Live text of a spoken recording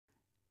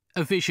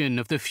A vision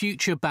of the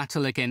future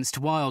battle against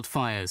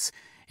wildfires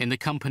in the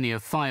company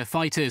of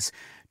firefighters,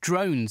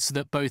 drones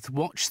that both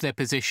watch their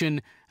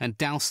position and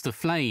douse the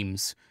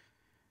flames.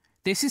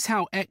 This is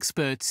how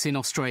experts in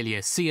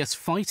Australia see us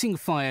fighting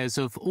fires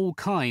of all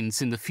kinds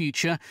in the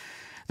future,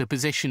 the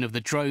position of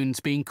the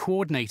drones being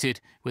coordinated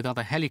with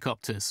other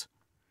helicopters.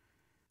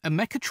 A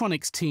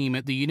mechatronics team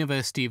at the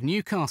University of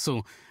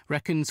Newcastle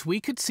reckons we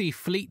could see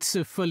fleets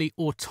of fully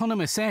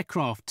autonomous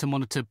aircraft to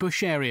monitor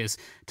bush areas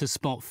to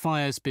spot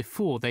fires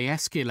before they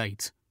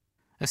escalate.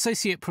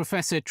 Associate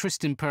Professor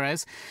Tristan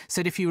Perez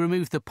said if you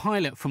remove the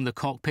pilot from the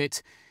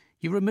cockpit,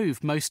 you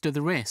remove most of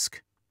the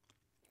risk.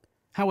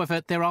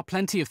 However, there are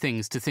plenty of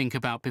things to think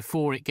about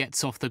before it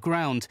gets off the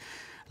ground,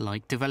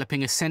 like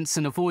developing a sense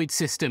and avoid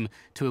system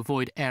to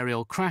avoid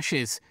aerial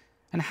crashes,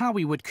 and how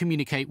we would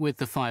communicate with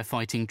the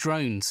firefighting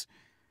drones.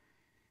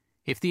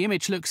 If the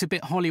image looks a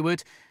bit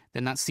Hollywood,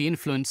 then that's the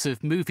influence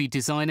of movie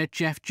designer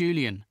Jeff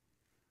Julian.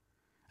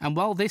 And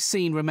while this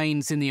scene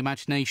remains in the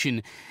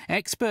imagination,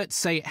 experts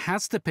say it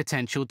has the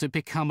potential to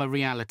become a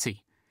reality.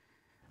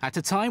 At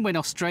a time when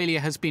Australia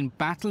has been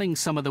battling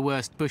some of the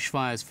worst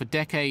bushfires for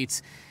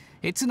decades,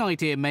 it's an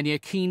idea many are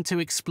keen to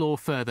explore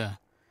further.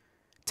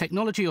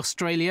 Technology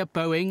Australia,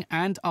 Boeing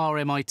and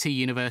RMIT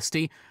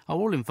University are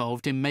all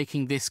involved in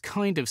making this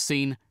kind of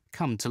scene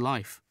come to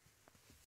life.